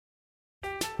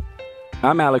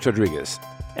I'm Alex Rodriguez.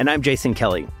 And I'm Jason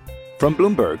Kelly. From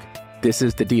Bloomberg, this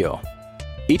is The Deal.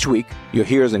 Each week, you'll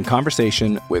hear us in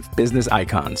conversation with business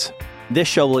icons. This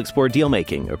show will explore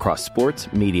deal-making across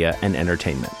sports, media, and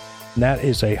entertainment. That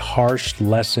is a harsh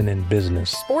lesson in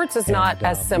business. Sports is not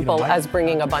as simple as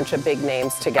bringing a bunch of big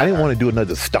names together. I didn't want to do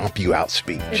another stomp you out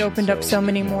speech. It opened up so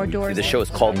many more doors. The show is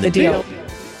called The Deal.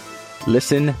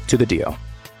 Listen to The Deal.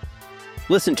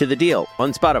 Listen to The Deal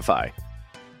on Spotify.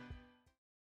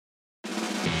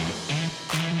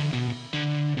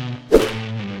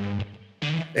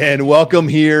 And welcome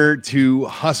here to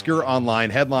Husker Online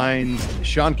Headlines.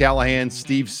 Sean Callahan,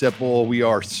 Steve Sipple. We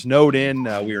are snowed in.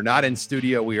 We are not in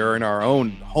studio. We are in our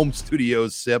own home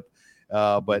studios, Sip.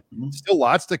 But still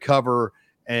lots to cover.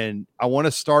 And I want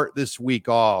to start this week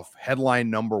off headline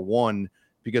number one,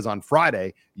 because on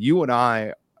Friday, you and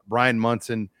I, Brian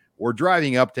Munson, we're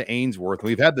driving up to Ainsworth.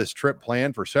 We've had this trip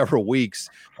planned for several weeks,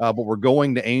 but we're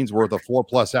going to Ainsworth, a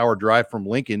 4+ hour drive from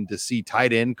Lincoln, to see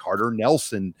tight end Carter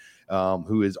Nelson,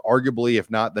 who is arguably, if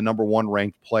not the number one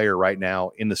ranked player right now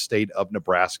in the state of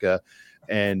Nebraska.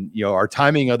 And, you know, our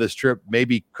timing of this trip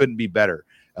maybe couldn't be better.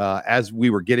 As we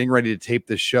were getting ready to tape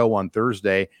this show on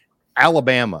Thursday,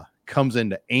 Alabama comes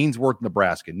into Ainsworth,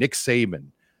 Nebraska. Nick Saban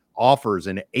offers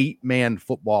an 8-man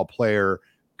football player,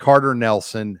 Carter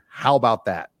Nelson. How about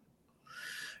that?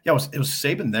 Yeah, it was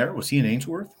Saban there? Was he in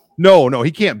Ainsworth? No,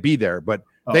 he can't be there, but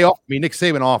Nick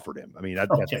Saban offered him. I mean,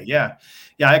 yeah.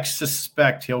 I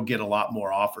suspect he'll get a lot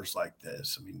more offers like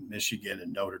this. I mean, Michigan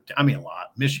and Notre Dame. A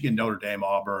lot. Michigan, Notre Dame,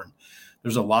 Auburn.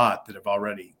 There's a lot that have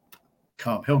already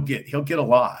come. He'll get a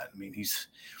lot. I mean, he's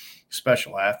a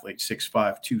special athlete,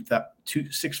 6'5",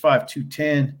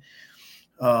 210.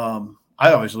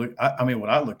 I always look. I mean,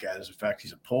 what I look at is the fact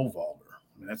he's a pole vaulter.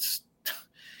 I mean,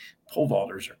 pole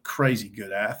vaulters are crazy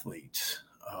good athletes,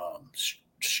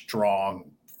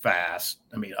 strong, fast.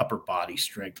 I mean, upper body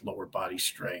strength, lower body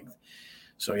strength.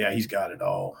 So yeah, he's got it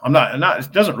all.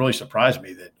 It doesn't really surprise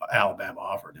me that Alabama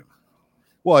offered him.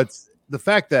 Well, it's the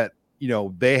fact that, you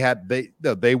know,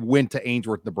 they went to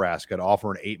Ainsworth, Nebraska to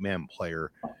offer an 8-man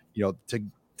player, you know, to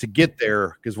get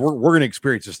there, because we're going to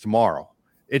experience this tomorrow.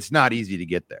 It's not easy to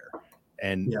get there.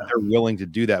 And they're willing to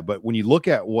do that. But when you look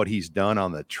at what he's done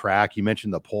on the track, you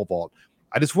mentioned the pole vault.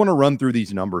 I just want to run through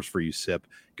these numbers for you, Sip,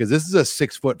 because this is a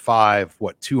 6'5",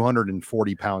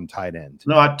 240-pound tight end.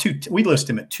 No, we list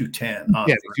him at 210.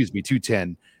 Yeah, excuse me,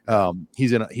 210.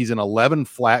 He's an 11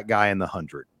 flat guy in the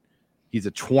 100. He's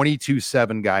a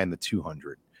 22.7 guy in the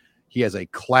 200. He has a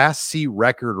Class C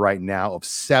record right now of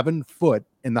 7 foot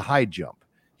in the high jump.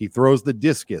 He throws the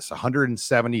discus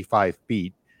 175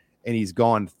 feet. And he's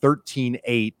gone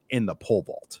 13.8 in the pole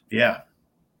vault. Yeah.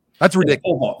 That's ridiculous.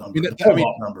 The pole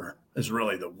vault number is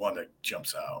really the one that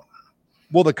jumps out.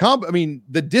 Well,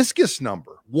 the discus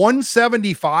number,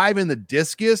 175 in the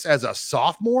discus as a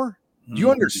sophomore. Do you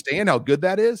understand how good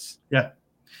that is? Yeah.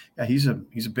 Yeah, he's a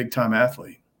big time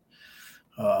athlete.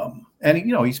 And you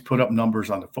know, he's put up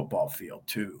numbers on the football field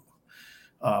too.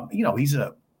 You know, he's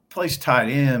a place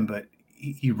tight end, but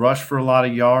he rushed for a lot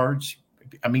of yards.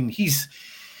 I mean, he's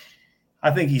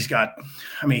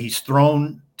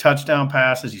thrown touchdown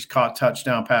passes. He's caught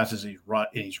touchdown passes. He's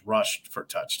rushed for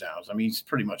touchdowns. I mean, he's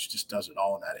pretty much just does it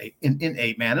all in that in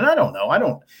 8-man. And I don't know. I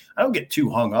don't get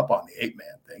too hung up on the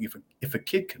 8-man thing. If a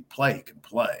kid can play, he can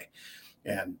play.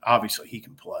 And obviously he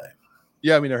can play.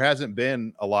 Yeah. I mean, there hasn't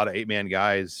been a lot of 8-man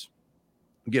guys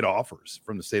get offers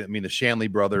from the state. I mean, the Shanley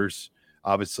brothers,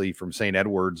 obviously from St.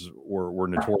 Edwards, were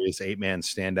notorious 8-man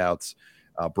standouts.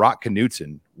 Brock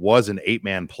Knutson was an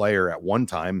 8-man player at one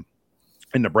time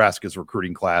in Nebraska's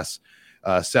recruiting class.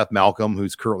 Seth Malcolm,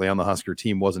 who's currently on the Husker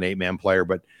team, was an 8-man player,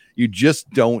 but you just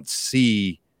don't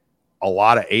see a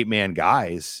lot of 8-man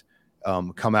guys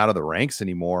come out of the ranks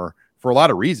anymore for a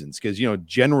lot of reasons. Because, you know,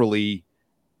 generally,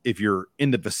 if you're in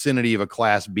the vicinity of a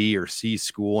Class B or C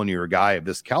school and you're a guy of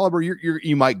this caliber,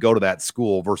 you might go to that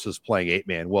school versus playing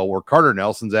 8-man. Well, where Carter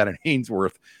Nelson's at in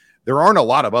Ainsworth, there aren't a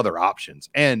lot of other options.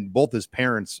 And both his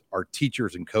parents are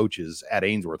teachers and coaches at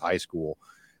Ainsworth High School.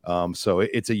 So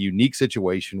it's a unique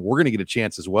situation. We're going to get a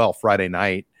chance as well Friday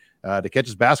night to catch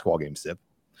his basketball game, Sip.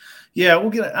 Yeah,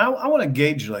 I want to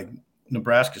gauge like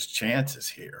Nebraska's chances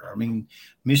here. I mean,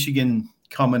 Michigan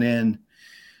coming in,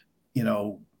 you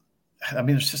know, I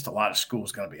mean, there's just a lot of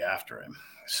schools going to be after him.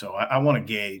 So I want to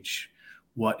gauge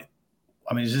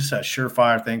is this a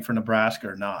surefire thing for Nebraska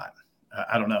or not?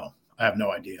 I don't know. I have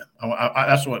no idea.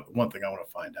 That's one thing I want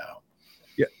to find out.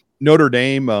 Yeah, Notre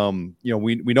Dame. You know,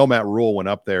 we know Matt Rule went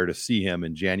up there to see him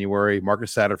in January.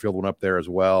 Marcus Satterfield went up there as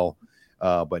well.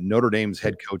 But Notre Dame's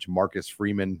head coach Marcus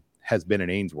Freeman has been in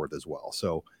Ainsworth as well.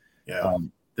 So yeah,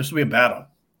 this will be a battle.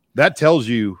 That tells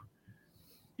you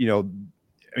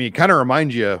I mean, it kind of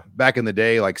reminds you back in the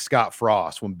day, like Scott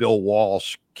Frost, when Bill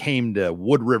Walsh came to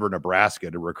Wood River, Nebraska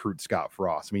to recruit Scott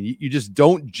Frost. I mean, you just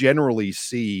don't generally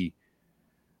see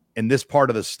in this part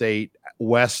of the state,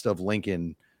 west of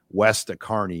Lincoln, west of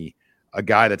Kearney, a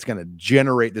guy that's going to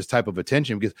generate this type of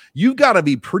attention, because you've got to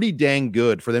be pretty dang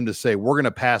good for them to say, we're going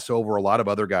to pass over a lot of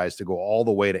other guys to go all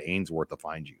the way to Ainsworth to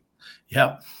find you.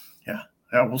 Yeah.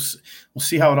 We'll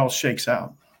see how it all shakes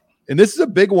out. And this is a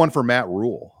big one for Matt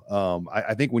Rule.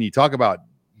 I think when you talk about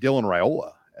Dylan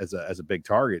Raiola as a big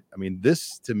target, I mean,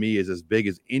 this to me is as big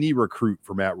as any recruit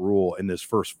for Matt Rule in this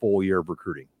first full year of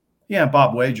recruiting. Yeah,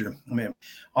 Bob Wager, I mean,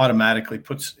 automatically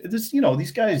puts this,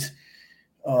 these guys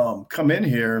come in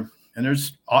here and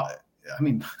there's,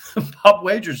 Bob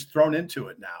Wager's thrown into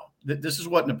it now. This is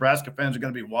what Nebraska fans are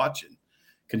going to be watching.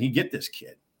 Can he get this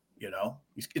kid?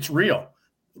 It's real.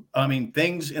 I mean,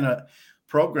 things in a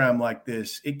program like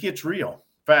this, it gets real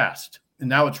fast. And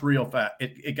now it's real fast.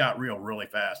 It got real really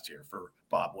fast here for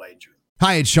Bob Wager.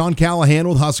 Hi, it's Sean Callahan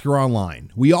with Husker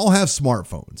Online. We all have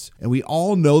smartphones, and we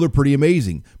all know they're pretty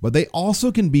amazing, but they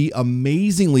also can be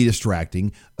amazingly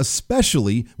distracting,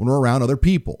 especially when we're around other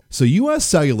people. So US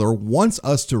Cellular wants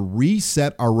us to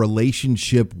reset our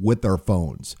relationship with our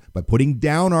phones by putting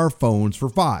down our phones for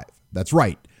 $5. That's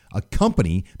right. A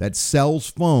company that sells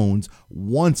phones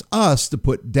wants us to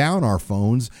put down our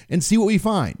phones and see what we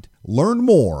find. Learn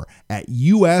more at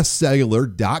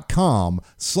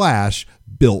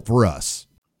uscellular.com/built for us.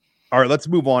 All right, let's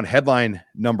move on. Headline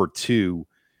number 2,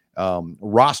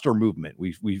 roster movement.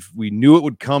 We knew it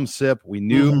would come, Sip. We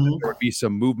knew there would be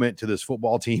some movement to this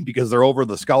football team because they're over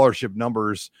the scholarship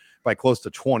numbers by close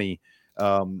to 20.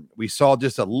 We saw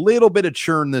just a little bit of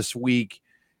churn this week,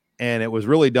 and it was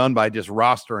really done by just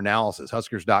roster analysis.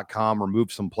 Huskers.com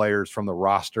removed some players from the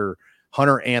roster.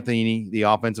 Hunter Anthony, the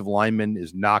offensive lineman,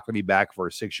 is not going to be back for a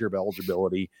 6-year of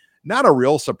eligibility. Not a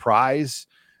real surprise.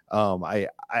 I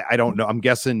don't know. I'm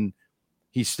guessing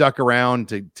he stuck around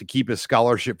to keep his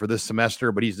scholarship for this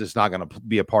semester, but he's just not going to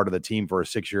be a part of the team for a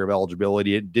 6-year of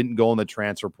eligibility. It didn't go in the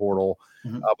transfer portal.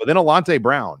 But then Alante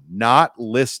Brown, not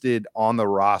listed on the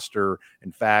roster.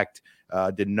 In fact,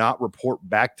 did not report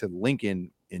back to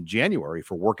Lincoln in January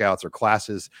for workouts or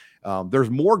classes. There's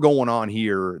more going on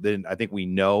here than I think we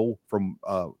know from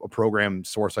a program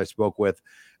source I spoke with.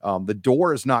 The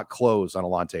door is not closed on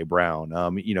Alante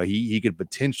Brown. He could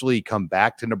potentially come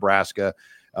back to Nebraska.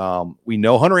 We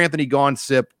know Hunter Anthony gone,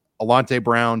 Sip. Alante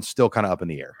Brown still kind of up in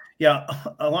the air. Yeah,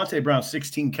 Alante Brown,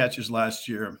 16 catches last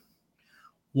year,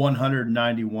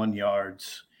 191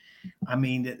 yards. I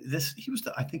mean, I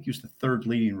think he was the third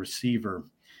leading receiver.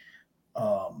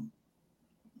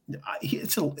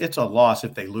 It's a loss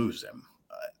if they lose him.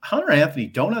 Hunter Anthony,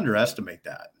 don't underestimate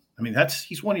that. I mean,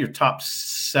 he's one of your top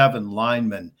 7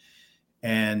 linemen,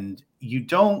 and you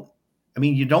don't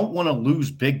want to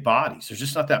lose big bodies. There's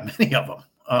just not that many of them.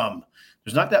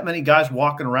 There's not that many guys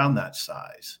walking around that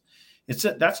size.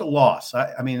 That's a loss.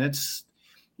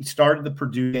 He started the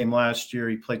Purdue game last year.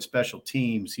 He played special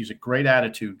teams. He's a great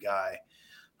attitude guy.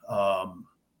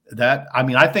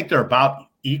 I think they're about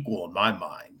equal in my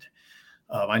mind.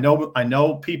 I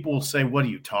know people will say, what are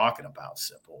you talking about,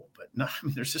 Sipple? But no,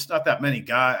 there's just not that many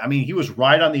guys. I mean, he was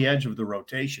right on the edge of the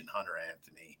rotation, Hunter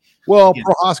Anthony. Well,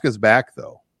 Prohaska's back,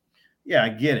 though. Yeah, I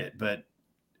get it. But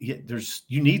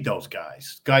you need those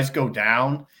guys. Guys go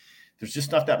down. There's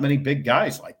just not that many big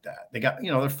guys like that. They got,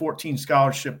 they're 14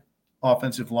 scholarship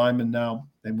offensive linemen now.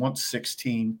 They want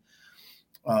 16.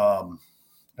 I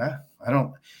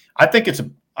think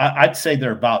I'd say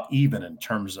they're about even in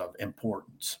terms of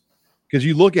importance. Because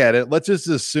you look at it, let's just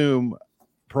assume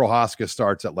Prohaska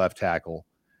starts at left tackle.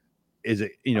 Is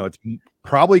it, it's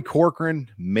probably Corcoran,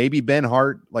 maybe Ben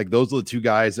Hart. Like, those are the 2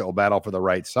 guys that will battle for the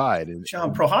right side. And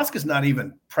John, Prohaska's not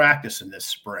even practicing this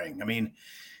spring. I mean,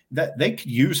 that they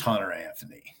could use Hunter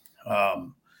Anthony. I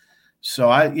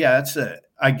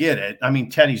get it. I mean,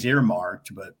 Teddy's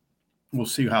earmarked, but we'll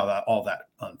see how all that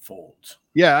unfolds.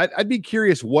 Yeah, I'd be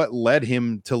curious what led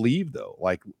him to leave, though.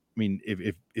 Like, I mean,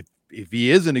 if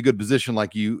he is in a good position,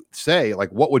 like you say,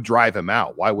 like, what would drive him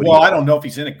out? Why would? Well, I don't know if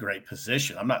he's in a great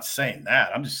position. I'm not saying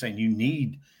that. I'm just saying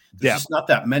there's just not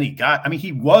that many guys. I mean,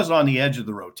 he was on the edge of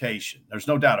the rotation. There's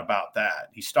no doubt about that.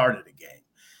 He started a game.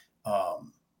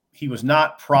 He was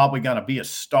not probably going to be a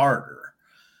starter,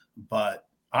 but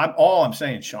all I'm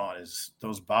saying, Sean, is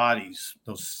those bodies,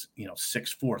 those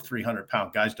 6'4",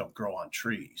 300-pound guys don't grow on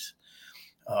trees.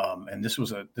 And this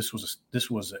was at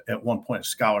one point a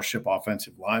scholarship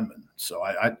offensive lineman. So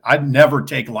I'd never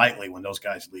take lightly when those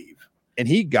guys leave. And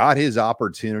he got his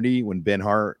opportunity when Ben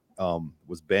Hart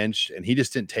was benched, and he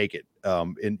just didn't take it.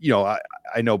 And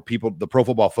I know people, the Pro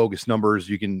Football Focus numbers,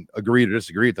 you can agree to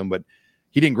disagree with them, but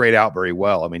he didn't grade out very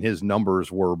well. I mean, his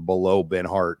numbers were below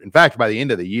Benhart. In fact, by the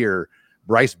end of the year,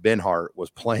 Bryce Benhart was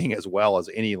playing as well as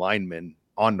any lineman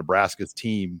on Nebraska's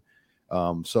team.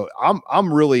 So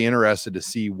I'm really interested to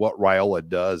see what Raiola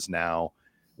does now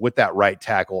with that right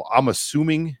tackle. I'm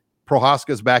assuming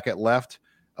Prohaska's back at left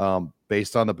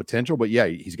based on the potential, but yeah,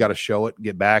 he's got to show it,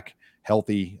 get back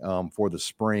healthy for the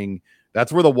spring.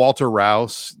 That's where the Walter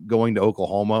Rouse going to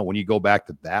Oklahoma, when you go back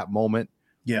to that moment.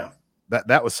 Yeah.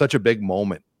 That was such a big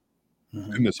moment.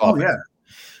 In this offense.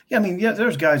 Yeah. I mean,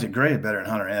 there's guys that graded better than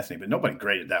Hunter Anthony, but nobody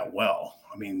graded that well.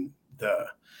 I mean,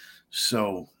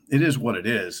 so it is what it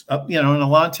is. And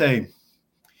Alante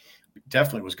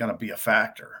definitely was going to be a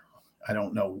factor. I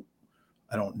don't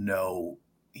know.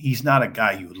 He's not a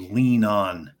guy you lean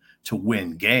on to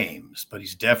win games, but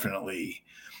he's definitely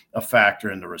a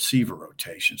factor in the receiver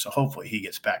rotation. So hopefully he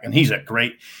gets back. And he's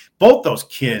both those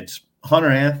kids, Hunter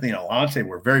Anthony and Alante,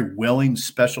 were very willing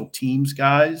special teams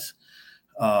guys.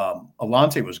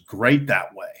 Alante was great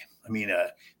that way. I mean,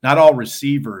 not all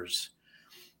receivers,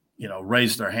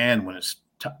 raise their hand when it's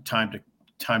time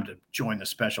to join the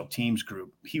special teams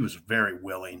group. He was very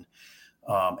willing.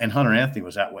 And Hunter Anthony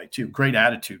was that way too. Great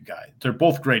attitude guy. They're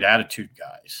both great attitude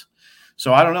guys.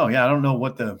 So I don't know. Yeah, I don't know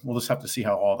we'll just have to see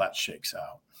how all that shakes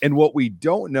out. And what we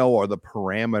don't know are the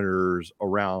parameters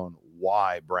around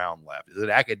why Brown left. Is it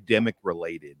academic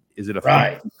related? Is it a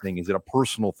family thing? Is it a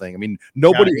personal thing? I mean,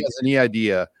 nobody has any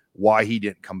idea why he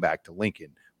didn't come back to Lincoln,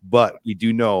 but we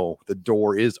do know the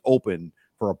door is open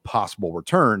for a possible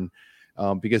return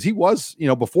because he was,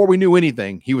 before we knew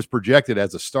anything, he was projected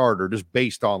as a starter just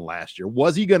based on last year.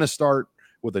 Was he going to start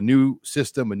with a new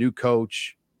system, a new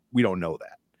coach? We don't know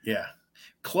that. Yeah.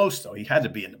 Close though. He had to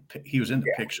be he was in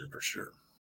the picture for sure.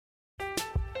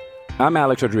 I'm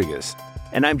Alex Rodriguez.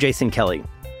 And I'm Jason Kelly.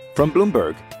 From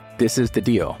Bloomberg, this is The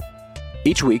Deal.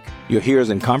 Each week, you'll hear us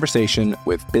in conversation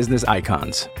with business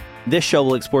icons. This show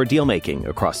will explore deal-making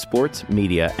across sports,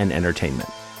 media, and entertainment.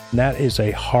 That is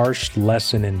a harsh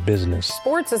lesson in business.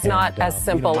 Sports is not as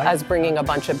simple as bringing a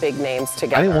bunch of big names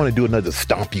together. I didn't want to do another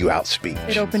stomp you out speech.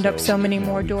 It opened up so many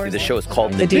more doors. The show is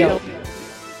called The Deal.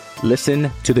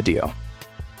 Listen to The Deal.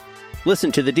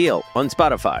 Listen to The Deal on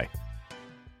Spotify.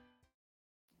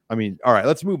 I mean, all right,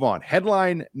 let's move on.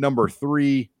 Headline number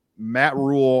 3, Matt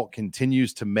Rhule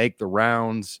continues to make the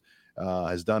rounds,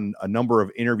 has done a number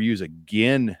of interviews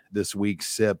again this week,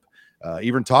 Sip.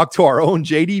 Even talked to our own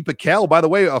J.D. PicKell, by the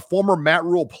way, a former Matt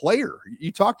Rhule player.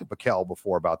 You talked to PicKell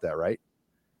before about that, right?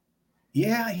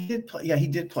 Yeah, he did play. Yeah, he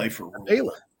did play for Rhule.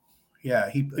 Baylor. Yeah,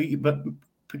 but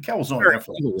PicKell was only there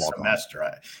for a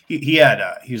semester. He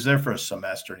was there for a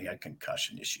semester and he had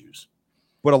concussion issues.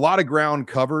 But a lot of ground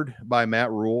covered by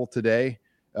Matt Rhule today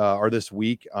or this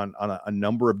week on a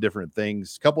number of different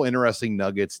things. A couple interesting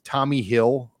nuggets. Tommy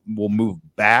Hill will move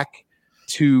back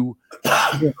to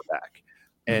quarterback.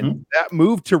 And that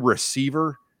move to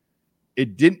receiver,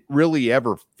 it didn't really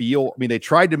ever feel. I mean, they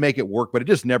tried to make it work, but it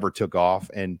just never took off.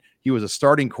 And he was a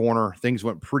starting corner. Things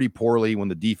went pretty poorly when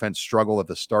the defense struggled at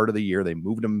the start of the year. They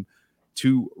moved him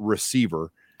to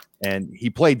receiver, and he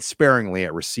played sparingly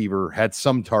at receiver, had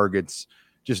some targets,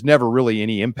 just never really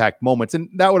any impact moments. And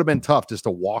that would have been tough just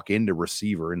to walk into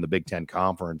receiver in the Big Ten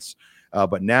Conference.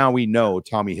 But now we know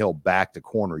Tommy Hill back to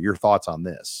corner. Your thoughts on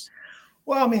this?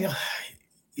 Well, I mean,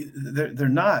 they're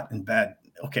not in bad.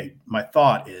 Okay, my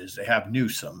thought is they have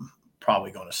Newsome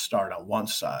probably going to start on one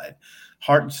side.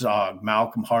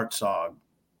 Malcolm Hartzog,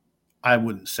 I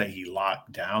wouldn't say he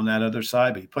locked down that other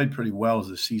side, but he played pretty well as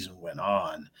the season went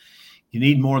on. You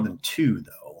need more than 2,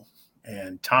 though.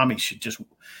 And Tommy should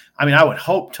I would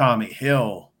hope Tommy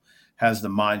Hill has the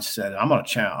mindset. I'm going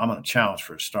to challenge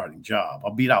for a starting job.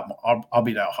 I'll beat out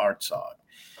Hartzog.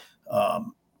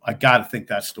 I got to think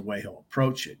that's the way he'll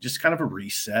approach it. Just kind of a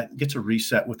reset. Gets a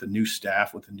reset with a new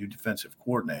staff, with a new defensive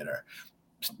coordinator.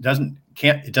 It doesn't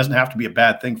have to be a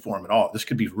bad thing for him at all. This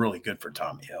could be really good for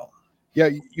Tommy Hill. Yeah,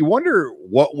 you wonder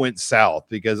what went south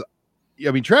because,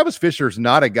 I mean, Travis Fisher's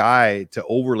not a guy to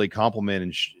overly compliment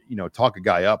and talk a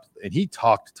guy up, and he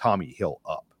talked Tommy Hill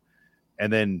up.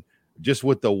 And then just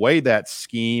with the way that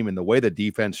scheme and the way the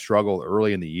defense struggled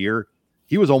early in the year,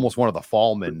 he was almost one of the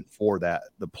fallmen for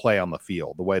the play on the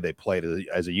field, the way they played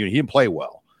as a unit. He didn't play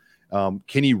well.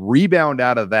 Can he rebound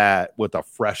out of that with a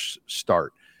fresh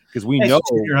start? Because we know,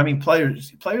 I mean,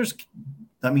 players,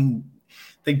 I mean,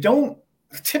 they don't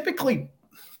typically,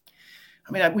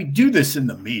 I mean, we do this in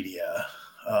the media.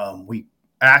 We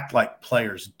act like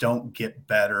players don't get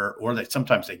better, or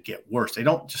sometimes they get worse. They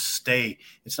don't just stay.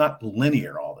 It's not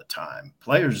linear all the time.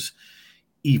 Players,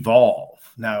 evolve.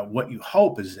 Now, what you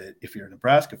hope is that if you're a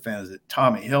Nebraska fan, is that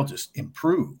Tommy Hill just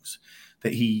improves,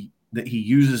 that he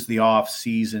uses the off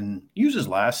season, uses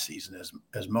last season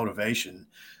as motivation,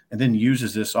 and then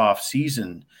uses this off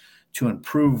season to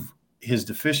improve his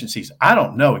deficiencies. I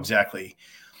don't know exactly.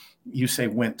 You say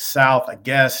went south, I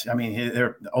guess. I mean,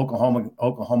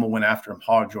 Oklahoma went after him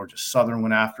hard. Georgia Southern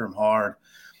went after him hard.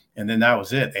 And then that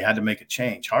was it. They had to make a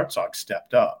change. Hartzog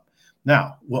stepped up.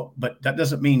 Now, but that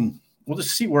doesn't mean we'll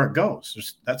just see where it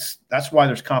goes. That's why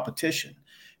there's competition.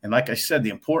 And like I said, the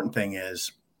important thing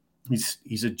is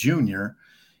he's a junior.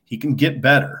 He can get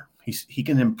better. He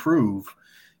can improve,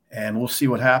 and we'll see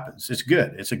what happens. It's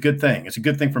good. It's a good thing. It's a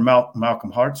good thing for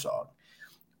Malcolm Hartzog.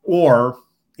 Or,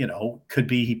 could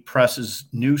be he presses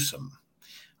Newsome.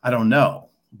 I don't know,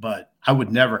 but I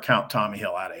would never count Tommy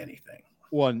Hill out of anything.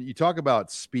 Well, you talk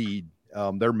about speed.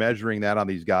 They're measuring that on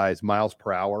these guys, miles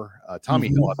per hour. Tommy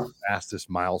Hill has the fastest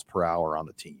miles per hour on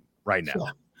the team right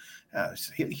now.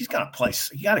 He's got to play.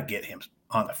 You got to get him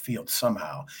on the field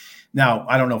somehow. Now,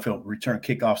 I don't know if he'll return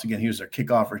kickoffs again. He was their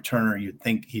kickoff returner. You'd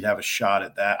think he'd have a shot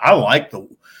at that. I like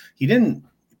he didn't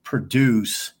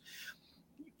produce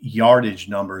yardage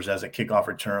numbers as a kickoff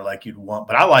returner like you'd want,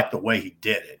 but I like the way he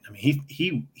did it. I mean,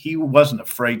 he wasn't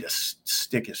afraid to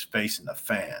stick his face in the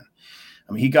fan.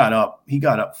 I mean, he got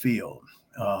upfield.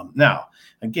 Now,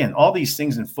 again, all these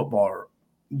things in football are,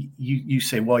 you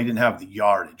say, well, he didn't have the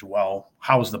yardage. Well,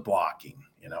 how was the blocking?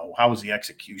 How was the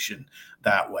execution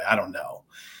that way? I don't know.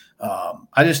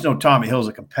 I just know Tommy Hill's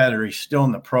a competitor. He's still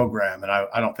in the program, and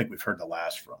I don't think we've heard the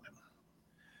last from him.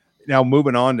 Now,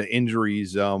 moving on to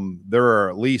injuries, there are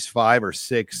at least 5 or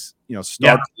 6,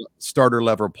 starter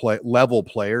level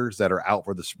players that are out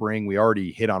for the spring. We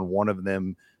already hit on one of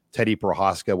them, Teddy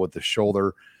Prohaska with the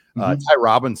shoulder. Ty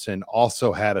Robinson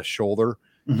also had a shoulder.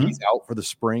 He's out for the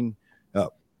spring.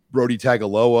 Brody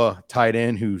Tagaloa, tight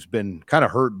end, who's been kind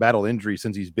of hurt, battle injury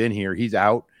since he's been here. He's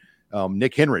out.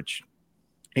 Nick Henrich,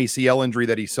 ACL injury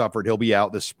that he suffered. He'll be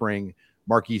out this spring.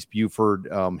 Marquise Buford,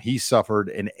 he suffered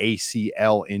an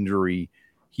ACL injury.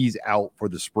 He's out for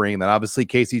the spring. Then obviously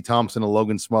Casey Thompson and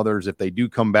Logan Smothers, if they do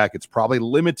come back, it's probably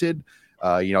limited.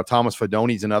 Thomas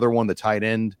Fedoni's another one, the tight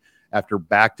end, after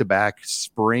back-to-back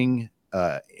spring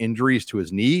injuries to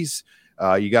his knees.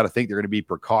 You got to think they're going to be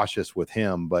precautious with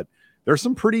him, but there's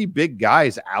some pretty big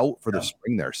guys out for the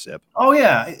spring there, Sip. Oh,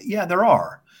 yeah. Yeah, there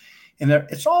are. And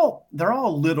they're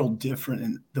all a little different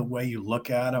in the way you look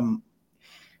at them.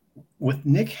 With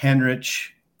Nick Henrich,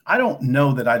 I don't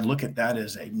know that I'd look at that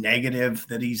as a negative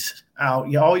that he's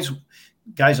out.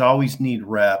 Guys always need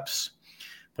reps,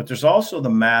 but there's also the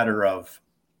matter of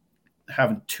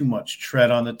having too much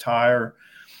tread on the tire.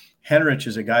 Henrich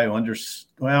is a guy who he's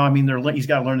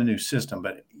got to learn a new system,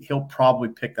 but he'll probably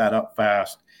pick that up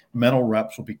fast. Mental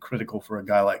reps will be critical for a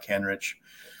guy like Henrich,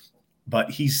 but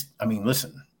he's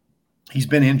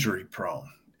been injury prone.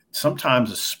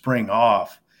 Sometimes a spring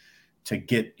off to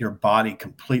get your body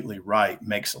completely right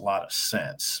makes a lot of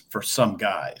sense for some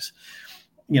guys.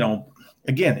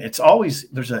 Again, it's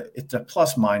a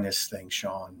plus minus thing,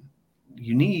 Sean.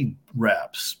 You need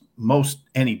reps. Most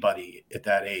anybody at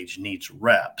that age needs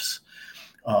reps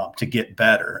to get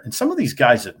better. And some of these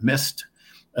guys have missed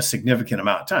a significant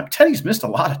amount of time. Teddy's missed a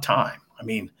lot of time. I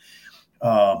mean,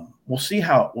 we'll see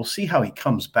how he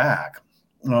comes back.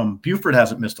 Buford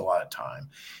hasn't missed a lot of time.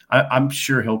 I'm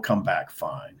sure he'll come back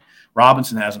fine.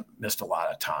 Robinson hasn't missed a lot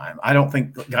of time. I don't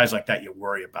think guys like that you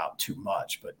worry about too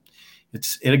much, but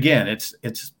it's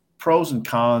pros and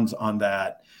cons on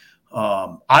that.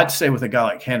 I'd say with a guy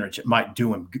like Henrich, it might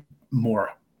do him more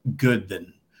good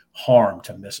than harm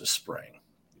to miss a spring.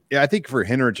 Yeah, I think for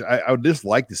Henrich, I would just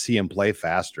like to see him play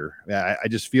faster. I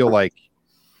just feel like,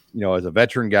 as a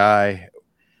veteran guy,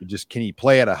 can he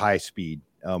play at a high speed?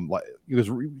 Because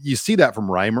you see that from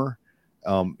Reimer.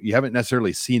 You haven't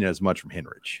necessarily seen it as much from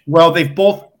Henrich. Well, they've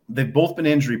both been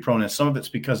injury prone, and some of it's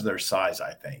because of their size.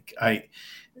 I think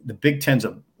the Big Ten's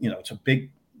it's a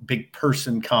big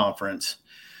person conference.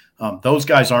 Those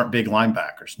guys aren't big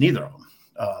linebackers, neither of them.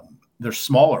 They're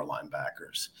smaller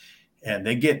linebackers, and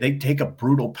they take a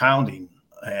brutal pounding.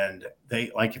 And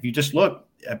if you just look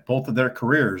at both of their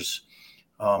careers,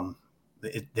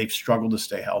 they've struggled to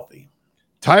stay healthy.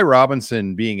 Ty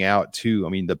Robinson being out too. I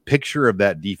mean, the picture of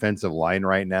that defensive line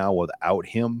right now without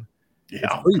him,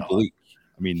 it's pretty bleak.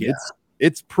 I mean,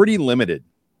 it's pretty limited.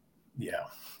 Yeah.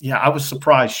 Yeah. I was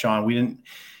surprised, Sean. We didn't,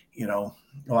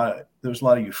 there was a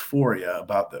lot of euphoria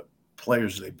about the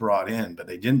players they brought in, but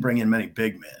they didn't bring in many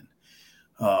big men.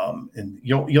 And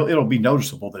it'll be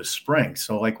noticeable this spring.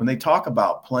 So like when they talk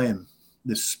about playing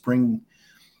this spring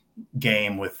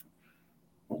game with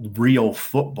real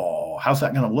football. How's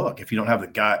that going to look if you don't have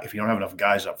enough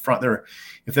guys up front there?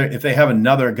 If they have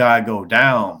another guy go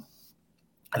down,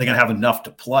 are they going to have enough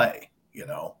to play?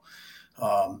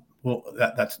 Well,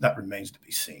 that remains to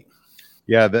be seen.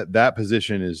 Yeah, that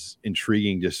position is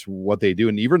intriguing, just what they do.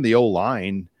 And even the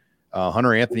O-line,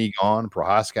 Hunter Anthony gone,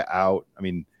 Prohaska out. I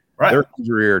mean, their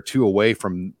injury are 2 away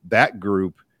from that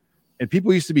group. And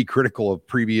people used to be critical of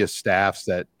previous staffs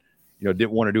that,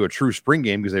 didn't want to do a true spring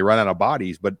game because they run out of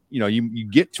bodies. But, you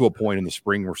get to a point in the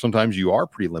spring where sometimes you are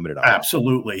pretty limited on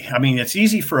Absolutely. I mean, it's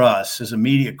easy for us as a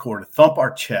media corps to thump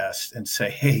our chest and say,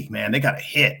 hey, man, they got a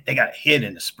hit. They got a hit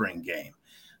in the spring game.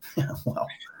 Well,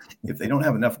 if they don't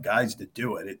have enough guys to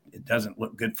do it, it doesn't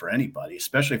look good for anybody,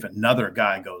 especially if another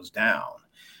guy goes down.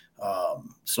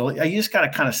 So you just got to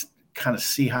kind of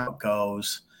see how it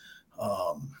goes.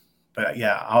 But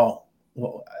yeah,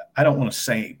 I don't want to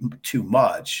say too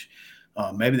much.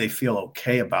 Maybe they feel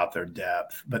okay about their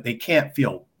depth, but they can't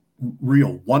feel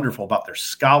real wonderful about their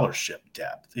scholarship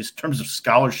depth. In terms of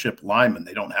scholarship linemen,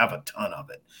 they don't have a ton of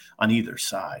it on either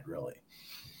side, really.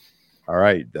 All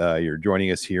right. You're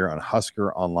joining us here on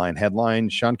Husker Online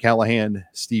Headlines. Sean Callahan,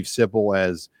 Steve Sipple,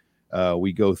 as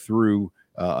we go through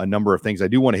a number of things. I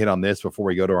do want to hit on this before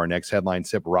we go to our next headline,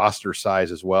 Sip, roster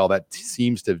size as well. That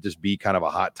seems to just be kind of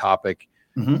a hot topic,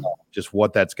 just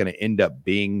what that's going to end up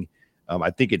being. I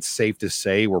think it's safe to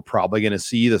say we're probably going to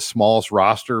see the smallest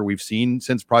roster we've seen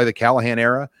since probably the Callahan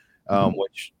era,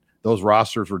 which those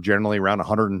rosters were generally around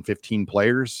 115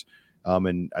 players.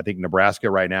 And I think Nebraska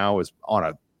right now is on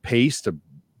a pace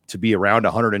to be around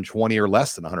 120 or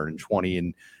less than 120.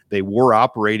 And they were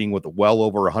operating with well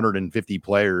over 150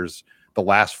 players the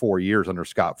last 4 years under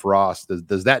Scott Frost.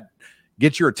 Does that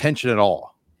get your attention at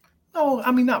all? No,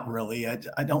 I mean, not really. I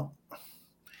don't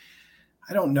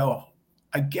know.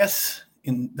 I guess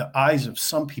in the eyes of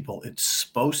some people, it's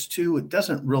supposed to. It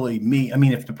doesn't really mean. I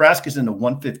mean, if Nebraska's in the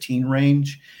 115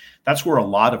 range, that's where a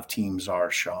lot of teams are,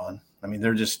 Sean. I mean,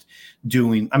 they're just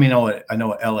doing. I mean, I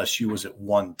know LSU was at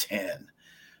 110.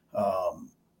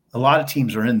 A lot of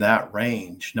teams are in that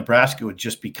range. Nebraska would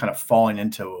just be kind of falling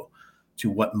into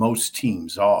what most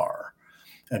teams are.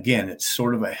 Again, it's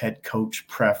sort of a head coach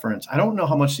preference. I don't know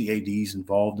how much the AD is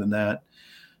involved in that.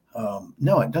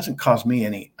 No, it doesn't cause me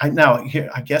any. I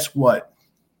guess what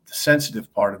the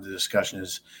sensitive part of the discussion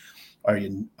is: are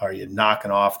you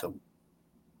knocking off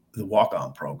the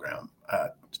walk-on program?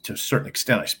 To a certain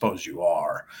extent, I suppose you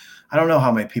are. I don't know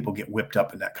how many people get whipped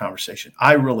up in that conversation.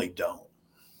 I really don't.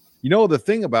 The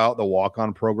thing about the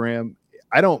walk-on program,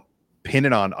 I don't pin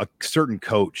it on a certain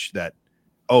coach that,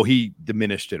 he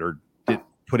diminished it or didn't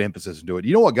put emphasis into it.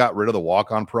 You know what got rid of the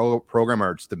walk-on program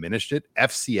or it's diminished it?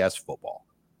 FCS football.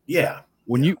 Yeah.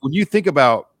 When you think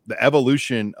about the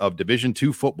evolution of Division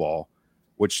II football,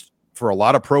 which for a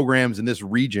lot of programs in this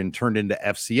region turned into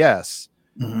FCS,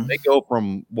 they go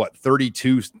from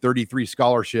 33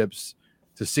 scholarships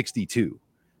to 62.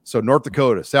 So North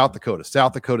Dakota, South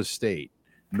Dakota State,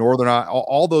 Northern,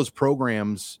 all those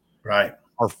programs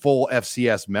are full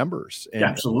FCS members. And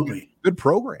absolutely good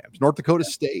programs. North Dakota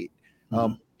State,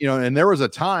 and there was a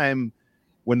time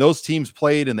when those teams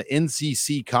played in the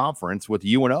NCC conference with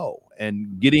UNO,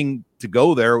 and getting to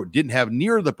go there didn't have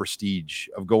near the prestige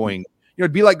of going.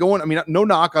 It'd be like going. I mean, no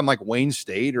knock on like Wayne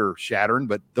State or Shattern,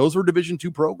 but those were Division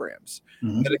II programs.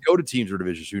 The Dakota teams were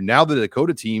Division II. Now the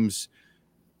Dakota teams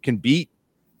can beat,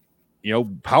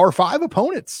 Power 5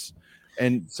 opponents.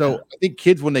 And so I think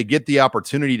kids, when they get the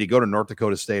opportunity to go to North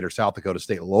Dakota State or South Dakota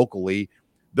State locally,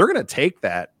 they're going to take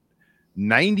that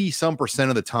 90-some%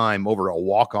 of the time over a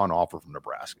walk-on offer from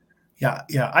Nebraska.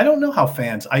 Yeah. I don't know how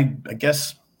fans. I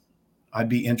guess I'd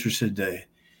be interested to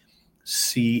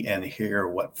see and hear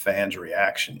what fans'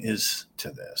 reaction is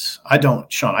to this.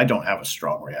 Sean, I don't have a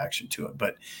strong reaction to it,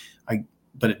 but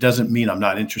it doesn't mean I'm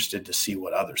not interested to see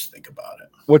what others think about it.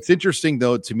 What's interesting,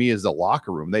 though, to me is the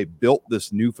locker room. They built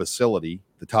this new facility,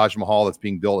 the Taj Mahal that's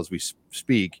being built as we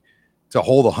speak, to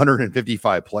hold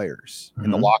 155 players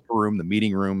in the locker room, the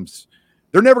meeting rooms.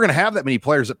 They're never going to have that many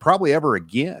players probably ever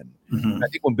again. I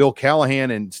think when Bill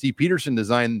Callahan and Steve Peterson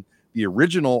designed the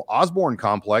original Osborne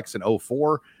complex in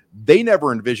 2004, they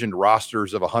never envisioned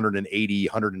rosters of 180,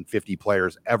 150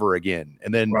 players ever again.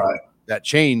 And then that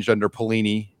changed under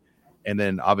Pelini. And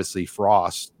then obviously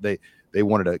Frost, they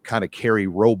wanted to kind of carry a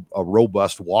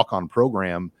robust walk-on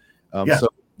program. So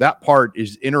that part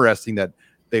is interesting, that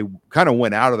they kind of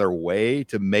went out of their way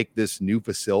to make this new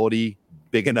facility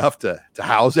big enough to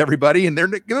house everybody. And they're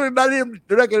not going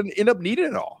to end up needing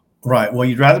it all. Right. Well,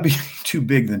 you'd rather be too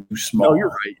big than too small. No, you're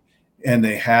right. And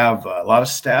they have a lot of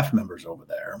staff members over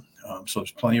there. So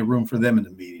there's plenty of room for them in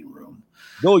the meeting room.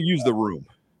 They'll use the room.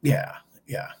 Yeah.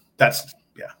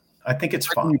 I think it's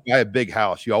fine. When you buy a big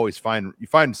house, you always find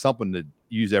something to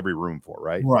use every room for,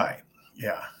 right? Right.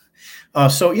 Yeah.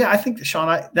 I think,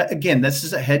 Sean, this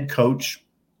is a head coach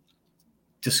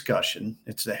discussion.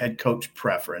 It's a head coach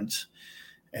preference.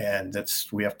 And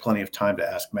we have plenty of time to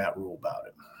ask Matt Rhule about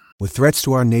it. With threats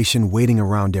to our nation waiting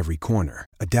around every corner,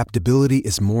 adaptability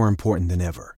is more important than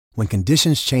ever. When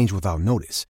conditions change without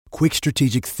notice, quick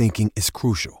strategic thinking is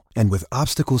crucial. And with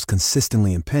obstacles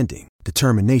consistently impending,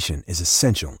 determination is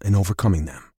essential in overcoming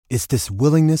them. It's this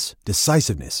willingness,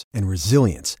 decisiveness, and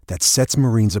resilience that sets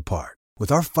Marines apart.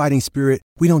 With our fighting spirit,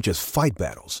 we don't just fight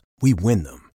battles, we win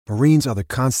them. Marines are the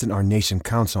constant our nation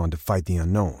counts on to fight the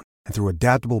unknown. And through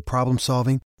adaptable problem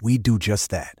solving, we do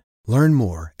just that. Learn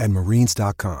more at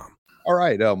marines.com. All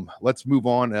right, let's move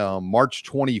on. March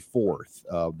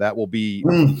 24th, that will be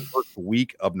the first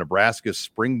week of Nebraska's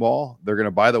spring ball. They're going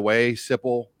to, by the way,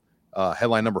 Sipple,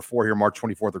 headline number 4 here, March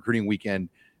 24th, recruiting weekend.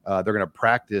 They're going to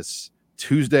practice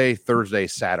Tuesday, Thursday,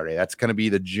 Saturday. That's going to be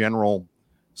the general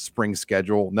spring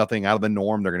schedule. Nothing out of the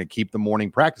norm. They're going to keep the morning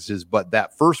practices, but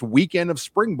that first weekend of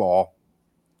spring ball,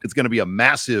 it's going to be a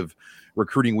massive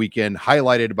recruiting weekend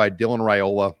highlighted by Dylan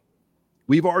Raiola.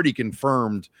 We've already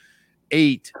confirmed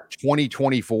 8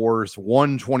 2024s,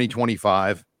 1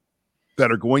 2025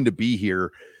 that are going to be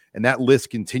here. And that list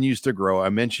continues to grow. I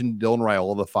mentioned Dylan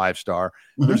Raiola, the 5-star.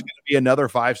 Mm-hmm. There's going to be another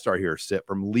 5-star here,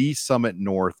 from Lee Summit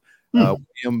North,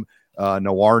 William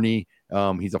Nawarni.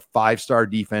 He's a 5-star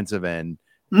defensive end.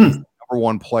 He's the number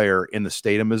 1 player in the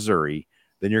state of Missouri.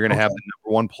 Then you're going to have the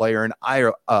number 1 player in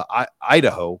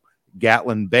Idaho,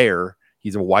 Gatlin Bear.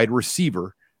 He's a wide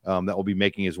receiver that will be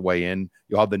making his way in.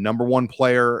 You'll have the number 1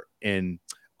 player in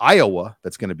Iowa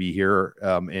that's going to be here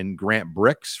in Grant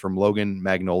Bricks from Logan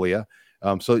Magnolia.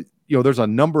 So there's a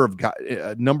number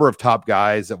of top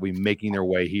guys that will be making their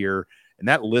way here, and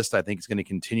that list I think is going to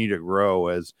continue to grow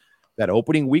as that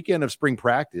opening weekend of spring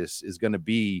practice is going to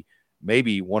be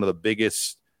maybe one of the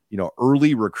biggest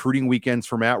early recruiting weekends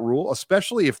for Matt Rhule,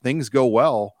 especially if things go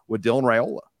well with Dylan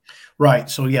Raiola. Right.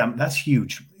 So that's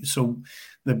huge. So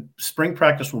the spring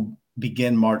practice will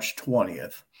begin March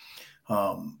 20th.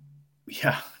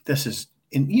 This is,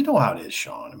 and you know how it is,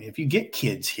 Sean. I mean, if you get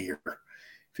kids here,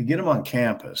 if you get them on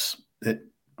campus, that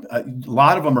a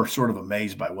lot of them are sort of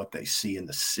amazed by what they see in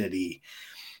the city,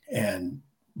 and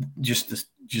just the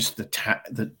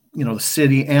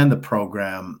city and the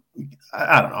program.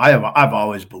 I don't know. I've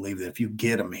always believed that if you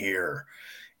get them here,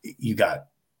 you got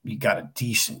a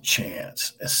decent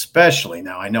chance. Especially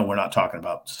now, I know we're not talking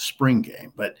about the spring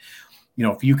game, but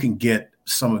if you can get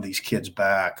some of these kids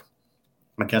back,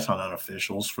 I guess on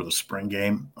unofficials for the spring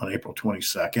game on April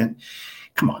 22nd.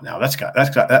 Come on now,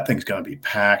 that thing's going to be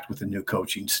packed with the new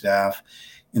coaching staff,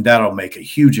 and that'll make a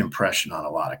huge impression on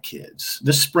a lot of kids.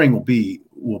 This spring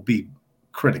will be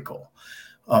critical,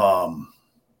 and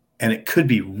it could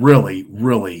be really,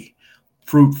 really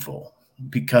fruitful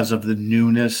because of the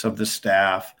newness of the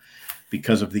staff,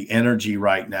 because of the energy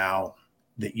right now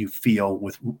that you feel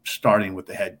with starting with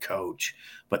the head coach,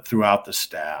 but throughout the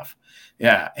staff.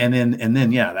 Yeah. And then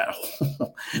that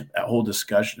whole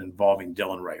discussion involving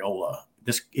Dylan Raiola,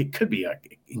 it could be an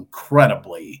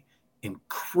incredibly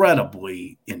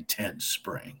intense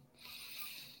spring.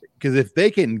 Because if they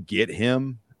can get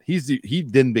him, he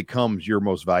then becomes your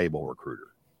most valuable recruiter.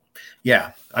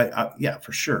 Yeah. Yeah,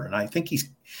 for sure. And I think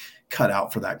he's cut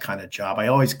out for that kind of job. I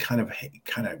always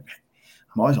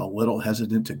I'm always a little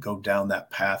hesitant to go down that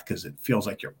path because it feels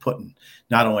like you're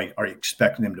not only are you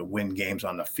expecting him to win games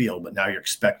on the field, but now you're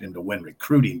expecting him to win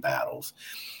recruiting battles.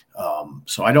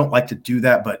 So I don't like to do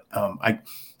that, but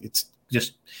it's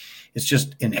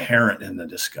just inherent in the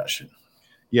discussion.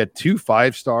 Yeah, 2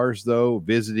 5-stars though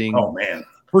visiting. Oh man!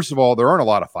 First of all, there aren't a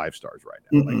lot of 5-stars right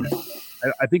now. Mm-hmm.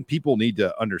 I think people need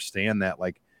to understand that.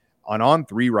 Like on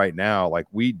 3 right now, like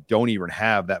we don't even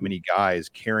have that many guys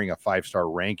carrying a 5-star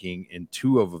ranking, and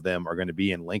 2 of them are going to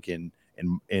be in Lincoln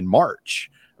in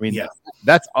March. I mean,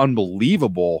 that's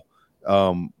unbelievable.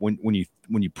 When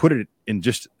you put it in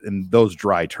just in those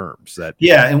dry terms,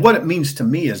 and what it means to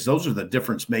me is those are the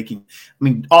difference making. I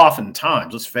mean,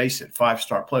 oftentimes, let's face it,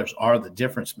 5-star players are the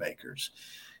difference makers.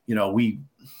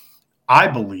 I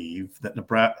believe that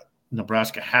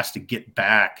Nebraska has to get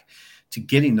back to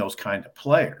getting those kind of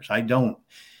players.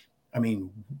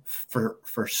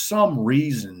 For some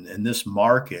reason in this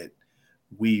market,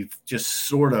 we've just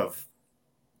sort of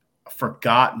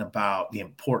forgotten about the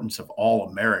importance of all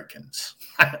Americans.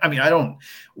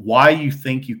 Why you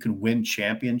think you can win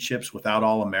championships without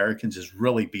all Americans is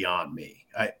really beyond me.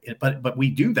 But we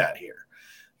do that here.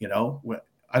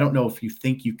 I don't know if you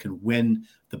think you can win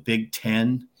the Big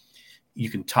Ten you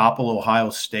can topple Ohio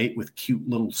State with cute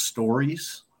little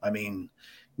stories. I mean,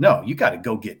 no, you got to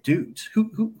go get dudes.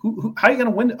 Who how are you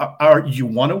going to win? Are you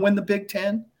want to win the Big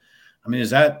Ten? I mean,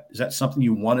 is that something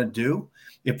you want to do?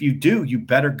 If you do, you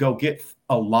better go get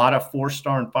a lot of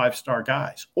 4-star and 5-star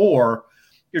guys, or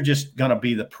you're just going to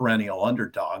be the perennial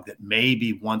underdog that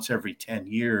maybe once every 10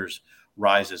 years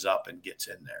rises up and gets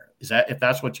in there. If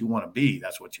that's what you want to be,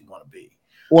 that's what you want to be.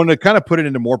 Well, to kind of put it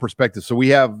into more perspective, so we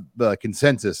have the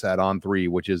consensus at On3,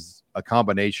 which is a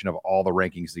combination of all the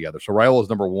rankings together. So Raiola is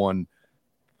number 1,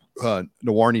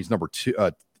 Nawarni's number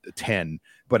 10,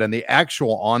 but in the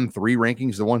actual On3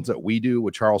 rankings, the ones that we do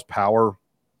with Charles Power,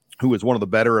 who is one of the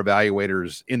better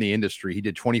evaluators in the industry, he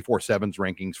did 24/7's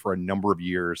rankings for a number of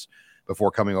years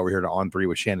before coming over here to On3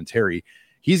 with Shannon Terry.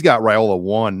 He's got Raiola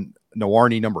 1,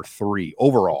 Nawarni number 3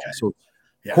 overall. Okay. So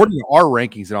according to our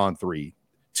rankings at On3,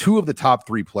 2 of the top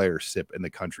 3 players SIP in the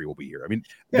country will be here. I mean,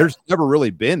 there's never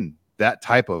really been that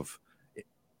type of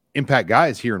impact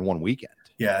guys here in one weekend.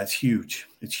 Yeah, it's huge.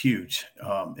 It's huge.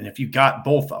 And if you got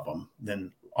both of them,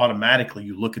 then automatically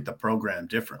you look at the program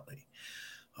differently.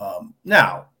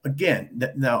 Now, again,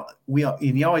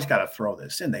 you always got to throw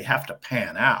this in. They have to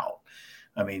pan out.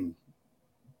 I mean,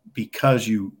 because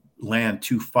you land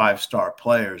 2 5-star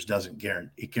players it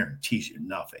guarantees you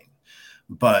nothing.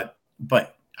 But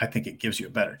I think it gives you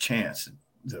a better chance.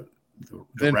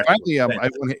 And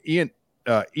finally,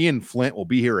 Ian Flint will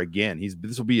be here again.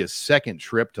 This will be his second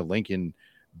trip to Lincoln.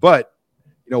 But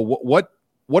what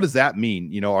does that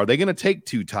mean? Are they going to take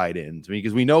 2 tight ends? I mean,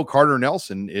 because we know Carter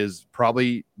Nelson is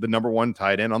probably the number 1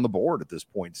 tight end on the board at this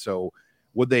point. So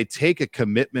would they take a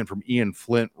commitment from Ian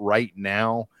Flint right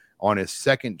now on his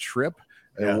second trip?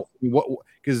 Yeah.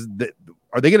 Because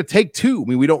are they going to take 2? I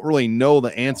mean, we don't really know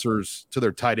the answers to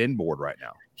their tight end board right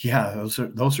now. Yeah,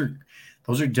 those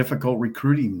are difficult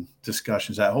recruiting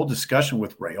discussions. That whole discussion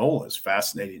with Raiola is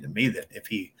fascinating to me. That if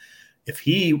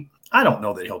he, I don't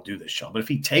know that he'll do this, Sean, but if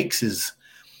he takes his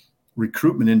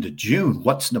recruitment into June,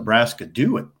 what's Nebraska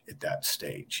do at that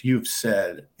stage? You've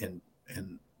said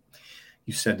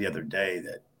you said the other day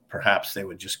that perhaps they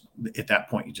would just, at that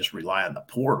point, you just rely on the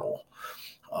portal.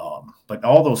 But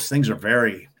all those things are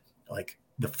very, like,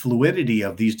 the fluidity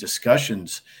of these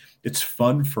discussions. It's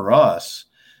fun for us,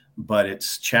 but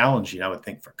it's challenging, I would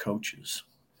think, for coaches.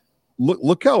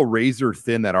 Look how razor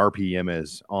thin that RPM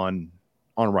is on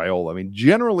Raiola. I mean,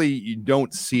 generally you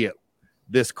don't see it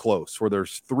this close where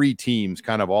there's 3 teams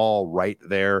kind of all right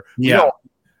there. Yeah.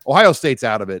 Ohio State's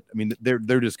out of it. I mean,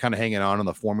 they're just kind of hanging on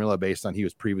the formula based on he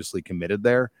was previously committed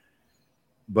there.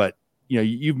 But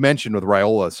you've mentioned with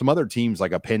Raiola, some other teams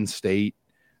like a Penn State,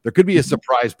 there could be a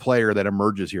surprise player that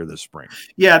emerges here this spring.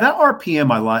 Yeah, that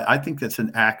RPM I think that's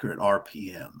an accurate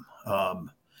RPM.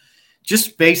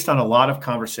 Just based on a lot of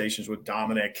conversations with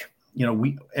Dominic,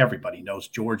 everybody knows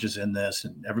Georgia's in this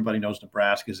and everybody knows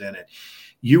Nebraska's in it.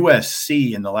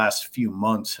 USC in the last few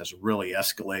months has really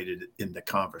escalated in the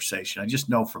conversation. I just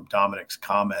know from Dominic's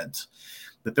comments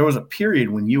that there was a period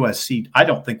when USC, I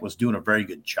don't think, was doing a very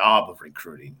good job of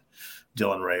recruiting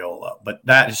Dylan Raiola, but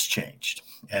that has changed.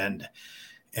 And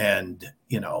they're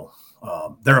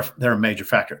a major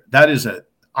factor. That is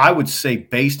I would say,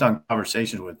 based on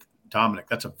conversations with Dominic,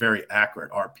 that's a very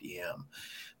accurate RPM.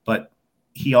 But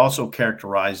he also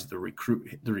characterized the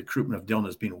recruitment of Dylan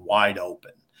as being wide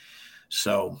open.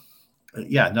 So,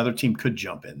 another team could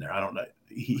jump in there. I don't know.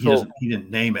 He didn't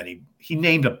name any. He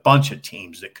named a bunch of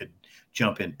teams that could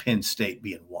jump in, Penn State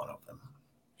being one of them.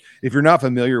 If you're not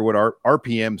familiar, what our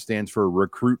RPM stands for,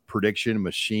 Recruit Prediction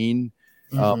Machine.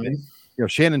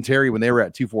 Shannon Terry, when they were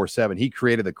at 247, he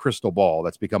created the crystal ball.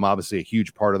 That's become obviously a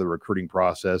huge part of the recruiting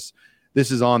process.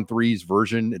 This is On3's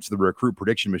version. It's the Recruit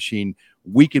Prediction Machine.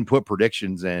 We can put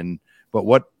predictions in, but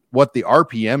what the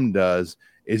RPM does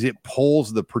is it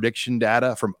pulls the prediction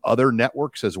data from other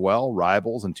networks as well,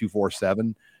 Rivals and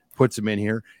 247, puts them in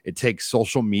here. It takes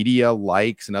social media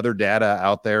likes and other data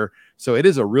out there. So it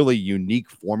is a really unique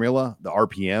formula, the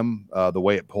RPM, the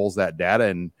way it pulls that data.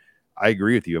 And I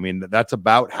agree with you. I mean, that's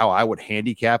about how I would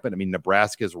handicap it. I mean,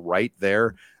 Nebraska's right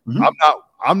there. Mm-hmm.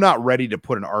 I'm not ready to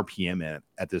put an RPM in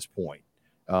at this point.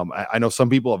 I know some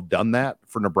people have done that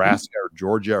for Nebraska or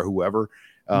Georgia or whoever.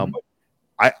 But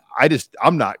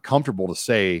I'm not comfortable to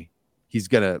say he's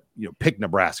going to, pick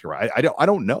Nebraska. Right? I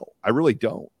don't know. I really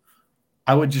don't.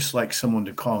 I would just like someone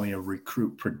to call me a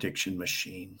recruit prediction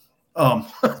machine. I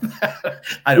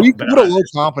don't. You put a low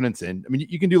confidence in. I mean,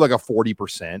 you can do like a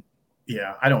 40%.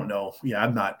 Yeah, I don't know.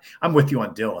 Yeah, I'm with you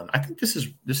on Dylan. I think this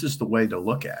is the way to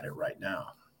look at it right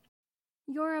now.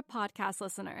 You're a podcast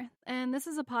listener, and this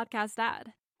is a podcast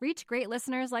ad. Reach great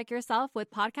listeners like yourself with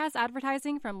podcast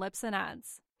advertising from Lips and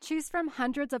Ads. Choose from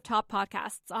hundreds of top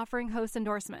podcasts offering host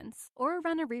endorsements, or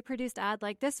run a reproduced ad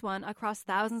like this one across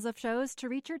thousands of shows to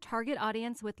reach your target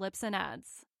audience with Libsyn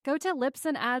Ads. Go to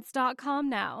libsynads.com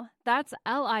now. That's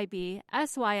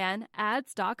LIBSYN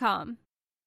ads.com.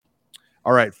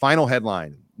 All right, final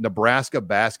headline. Nebraska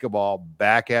basketball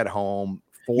back at home,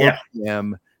 4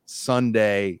 p.m.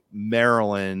 Sunday,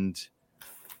 Maryland.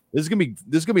 This is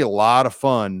gonna be a lot of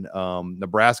fun.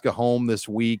 Nebraska home this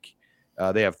week.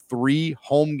 They have 3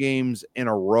 home games in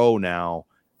a row now: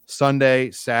 Sunday,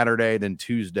 Saturday, then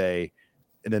Tuesday,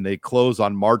 and then they close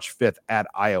on March 5th at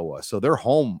Iowa. So they're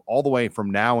home all the way from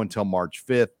now until March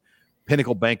 5th.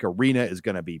 Pinnacle Bank Arena is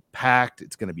going to be packed.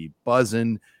 It's going to be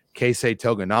buzzing. Keisei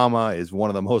Togonama is one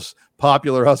of the most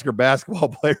popular Husker basketball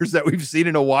players that we've seen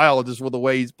in a while, just with the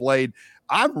way he's played.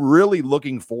 I'm really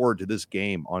looking forward to this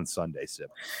game on Sunday, Sip.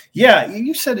 Yeah,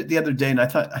 you said it the other day, and I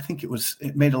think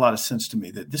it made a lot of sense to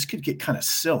me that this could get kind of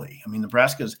silly. I mean,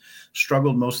 Nebraska's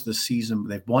struggled most of the season, but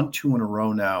they've won 2 in a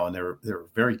row now, and they're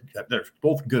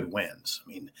both good wins. I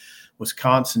mean,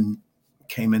 Wisconsin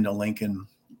came into Lincoln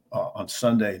on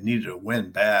Sunday, needed a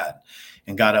win bad,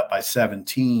 and got up by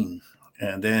 17.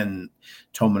 And then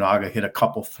Tominaga hit a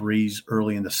couple threes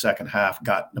early in the second half,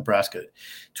 got Nebraska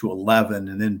to 11,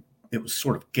 and then it was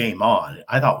sort of game on.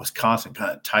 I thought Wisconsin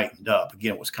kind of tightened up.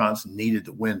 Again, Wisconsin needed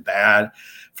to win bad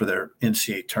for their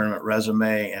NCAA tournament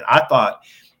resume. And I thought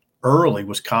early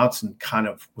Wisconsin kind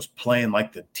of was playing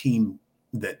like the team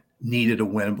that needed a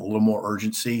win, a little more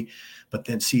urgency. But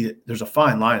then see, there's a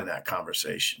fine line in that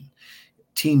conversation.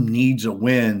 Team needs a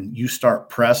win, you start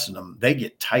pressing them, they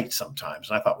get tight sometimes.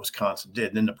 And I thought Wisconsin did.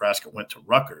 And then Nebraska went to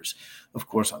Rutgers, of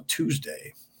course, on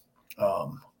Tuesday,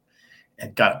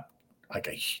 and got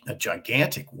a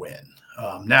gigantic win.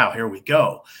 Now here we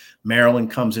go.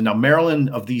 Maryland comes in. Now Maryland,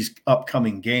 of these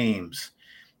upcoming games,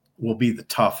 will be the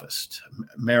toughest.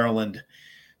 Maryland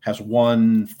has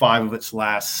won 5 of its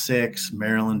last 6.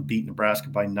 Maryland beat Nebraska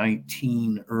by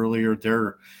 19 earlier.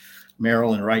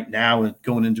 Maryland right now is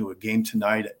going into a game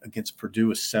tonight against Purdue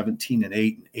is 17-8 and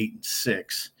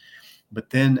 8-6.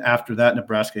 But then after that,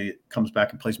 Nebraska comes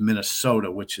back and plays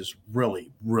Minnesota, which is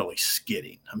really, really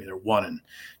skidding. I mean, they're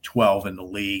 1-12 in the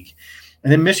league.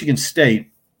 And then Michigan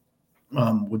State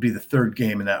would be the third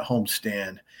game in that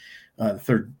homestand, the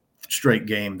third straight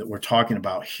game that we're talking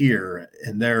about here.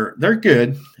 And they're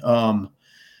good.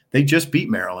 They just beat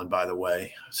Maryland, by the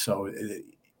way. So,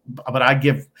 but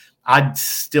I'd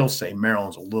still say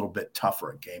Maryland's a little bit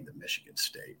tougher a game than Michigan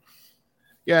State.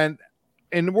 Yeah,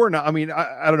 and we're not. I mean,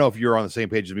 I don't know if you're on the same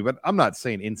page as me, but I'm not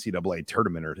saying NCAA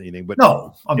tournament or anything. But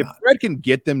no, if Fred can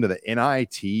get them to the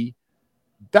NIT,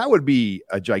 that would be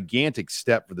a gigantic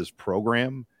step for this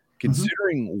program,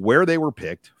 considering where they were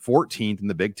picked, 14th in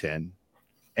the Big Ten,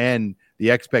 and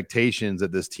the expectations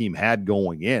that this team had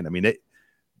going in. I mean,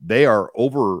 they are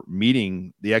over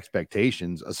meeting the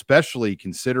expectations, especially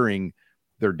considering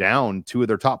they're down 2 of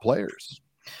their top players.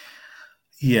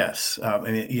 Yes.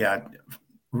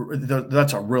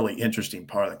 That's a really interesting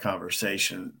part of the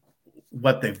conversation,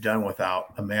 what they've done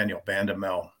without Emmanuel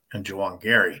Bandamel and Juwan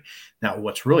Gary. Now,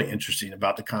 what's really interesting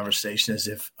about the conversation is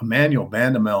if Emmanuel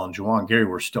Bandamel and Juwan Gary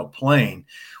were still playing,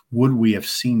 would we have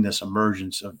seen this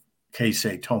emergence of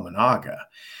Keisei Tominaga?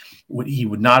 He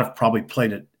would not have probably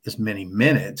played it as many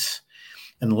minutes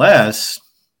unless,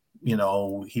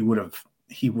 he would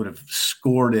have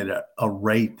scored at a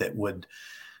rate that would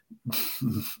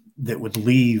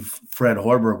leave Fred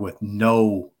Hoiberg with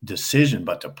no decision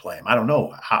but to play him. I don't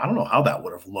know how that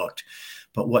would have looked.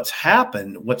 But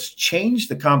what's changed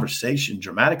the conversation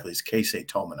dramatically is Keisei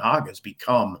Tominaga has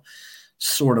become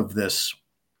sort of this,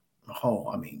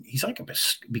 he's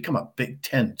become a Big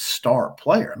Ten star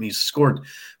player. I mean, he's scored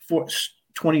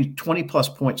 20 plus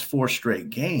points 4 straight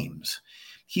games.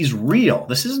 He's real.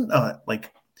 This isn't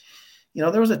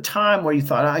there was a time where you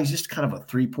thought, he's just kind of a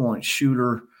 3-point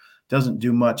shooter, doesn't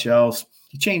do much else.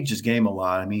 He changed his game a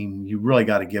lot. I mean, you really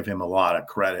got to give him a lot of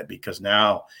credit because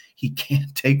now he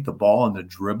can't take the ball in the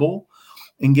dribble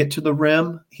and get to the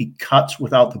rim. He cuts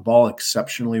without the ball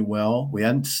exceptionally well. We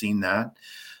hadn't seen that.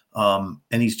 And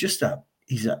he's just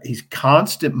he's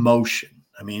constant motion.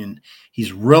 I mean,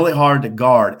 he's really hard to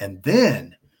guard. And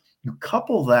then you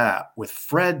couple that with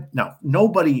Fred. Now,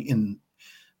 nobody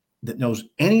that knows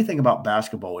anything about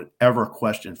basketball would ever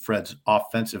question Fred's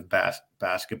offensive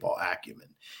basketball acumen.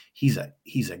 He's a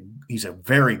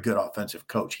very good offensive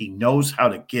coach. He knows how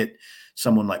to get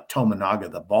someone like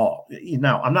Tominaga the ball.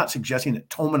 Now, I'm not suggesting that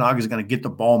Tominaga is going to get the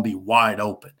ball and be wide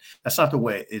open. That's not the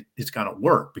way it's going to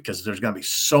work because there's going to be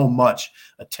so much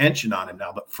attention on him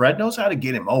now. But Fred knows how to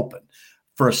get him open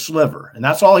for a sliver, and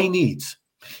that's all he needs.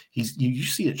 You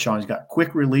see it, Sean. He's got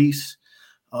quick release.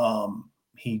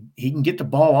 He can get the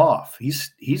ball off.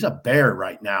 He's a bear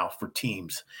right now for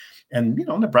teams. And,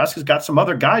 Nebraska's got some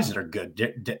other guys that are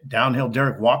good. Downhill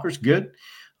Derek Walker's good.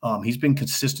 He's been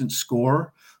consistent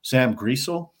scorer. Sam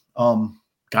Griesel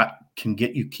can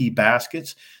get you key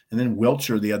baskets. And then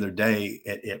Wilcher the other day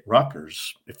at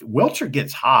Rutgers. If Wilcher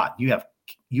gets hot, you have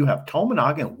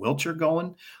Tominaga and Wilcher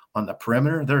going on the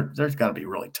perimeter. There's got to be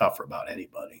really tough for about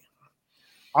anybody.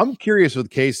 I'm curious with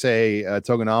Keisei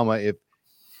Togonama if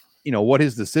what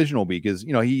his decision will be, because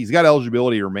he's got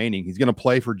eligibility remaining. He's going to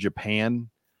play for Japan,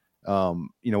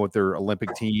 with their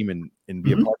Olympic team and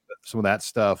be a part of some of that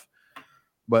stuff.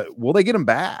 But will they get him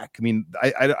back? I mean,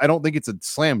 I don't think it's a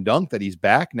slam dunk that he's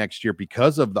back next year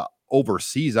because of the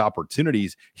overseas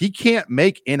opportunities. He can't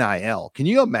make NIL. Can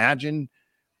you imagine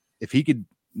if he could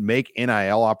make have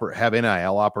NIL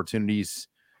opportunities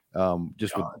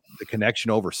just with the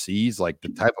connection overseas, like the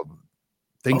type of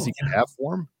things he can have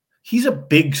for him? He's a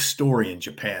big story in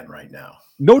Japan right now.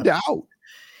 No doubt.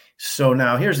 So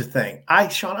now here's the thing.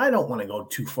 Sean, I don't want to go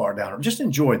too far down. Just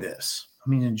enjoy this. I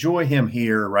mean, enjoy him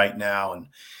here right now. And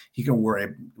he can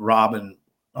worry. Robin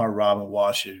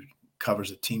Wash, who covers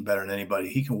the team better than anybody,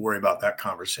 he can worry about that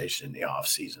conversation in the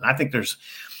offseason. I think there's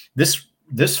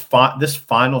this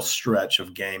final stretch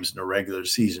of games in the regular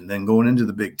season, then going into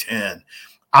the Big Ten.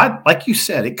 Like you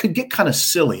said, it could get kind of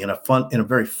silly in a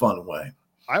very fun way.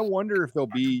 I wonder if there'll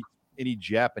be any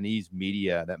Japanese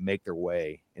media that make their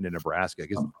way into Nebraska,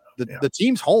 because the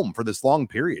team's home for this long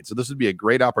period. So this would be a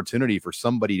great opportunity for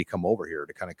somebody to come over here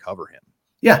to kind of cover him.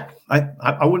 Yeah,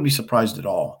 I wouldn't be surprised at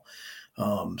all,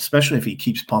 especially if he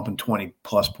keeps pumping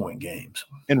 20-plus point games.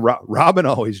 And Robin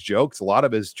always jokes, a lot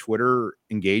of his Twitter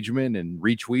engagement and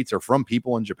retweets are from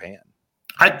people in Japan.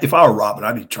 If I were Robin,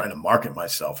 I'd be trying to market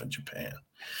myself in Japan.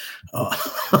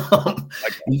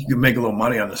 You can make a little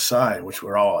money on the side, which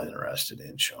we're all interested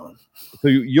in, Sean.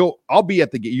 So I'll be at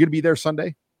the game. You're gonna be there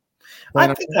Sunday?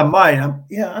 I think I might.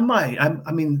 I might.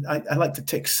 I like to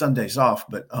take Sundays off,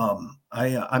 but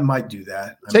I might do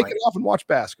that. Take it off and watch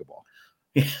basketball.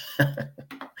 Yeah.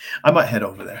 I might head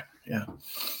over there. Yeah.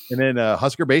 And then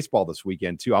Husker baseball this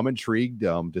weekend too. I'm intrigued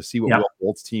to see what Will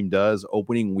Bolt's team does.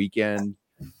 Opening weekend.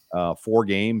 4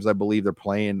 games, I believe they're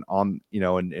playing on,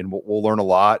 and we'll learn a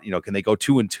lot. Can they go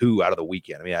 2-2 out of the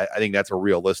weekend? I mean, I think that's a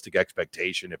realistic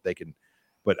expectation if they can,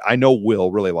 but I know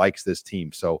Will really likes this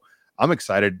team. So I'm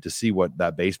excited to see what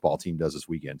that baseball team does this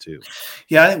weekend too.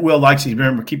 Yeah, I think Will likes it.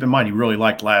 Remember, keep in mind, he really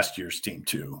liked last year's team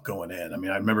too going in. I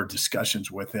mean, I remember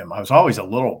discussions with him. I was always a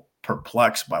little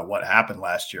perplexed by what happened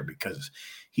last year because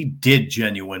he did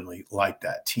genuinely like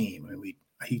that team. I mean,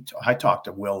 I talked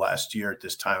to Will last year at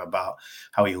this time about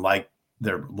how he liked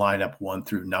their lineup 1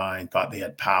 through 9, thought they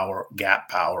had gap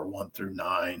power 1 through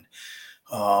 9.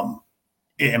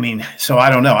 So I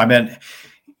don't know. I mean,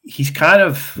 he's kind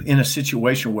of in a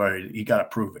situation where you got to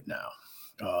prove it now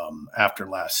after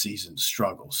last season's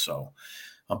struggles. So,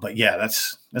 but yeah,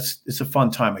 it's a fun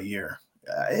time of year.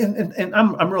 And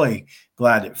I'm really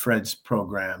glad that Fred's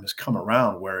program has come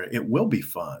around where it will be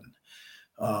fun.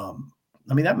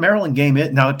 That Maryland game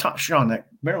Sean, that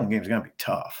Maryland game is going to be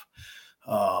tough.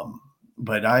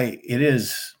 But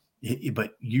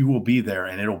you will be there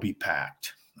and it'll be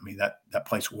packed. I mean, that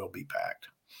place will be packed.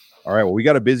 All right. Well, we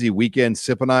got a busy weekend.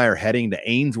 Sip and I are heading to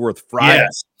Ainsworth Friday,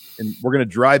 and we're going to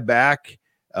drive back.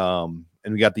 And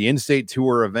we got the in-state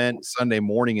tour event Sunday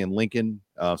morning in Lincoln.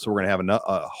 So we're going to have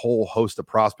a whole host of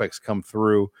prospects come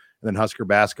through, and then Husker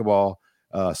basketball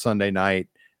Sunday night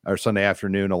or Sunday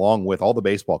afternoon, along with all the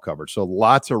baseball coverage. So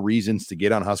lots of reasons to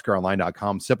get on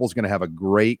HuskerOnline.com. Sipple's going to have a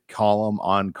great column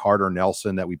on Carter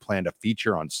Nelson that we plan to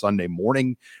feature on Sunday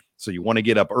morning. So you want to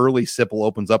get up early. Sipple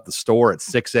opens up the store at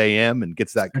 6 a.m. and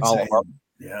gets that column up.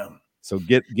 Yeah. So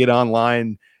get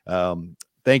online.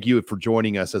 Thank you for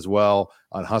joining us as well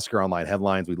on Husker Online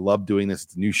Headlines. We love doing this.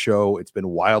 It's a new show. It's been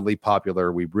wildly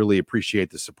popular. We really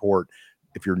appreciate the support.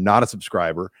 If you're not a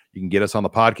subscriber, you can get us on the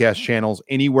podcast channels,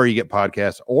 anywhere you get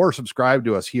podcasts, or subscribe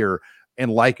to us here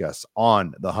and like us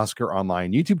on the Husker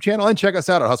Online YouTube channel, and check us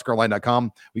out at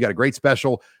HuskerOnline.com. We got a great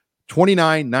special,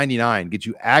 $29.99, gets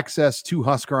you access to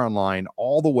Husker Online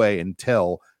all the way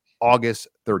until August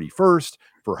 31st.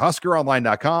 For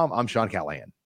HuskerOnline.com, I'm Sean Callahan.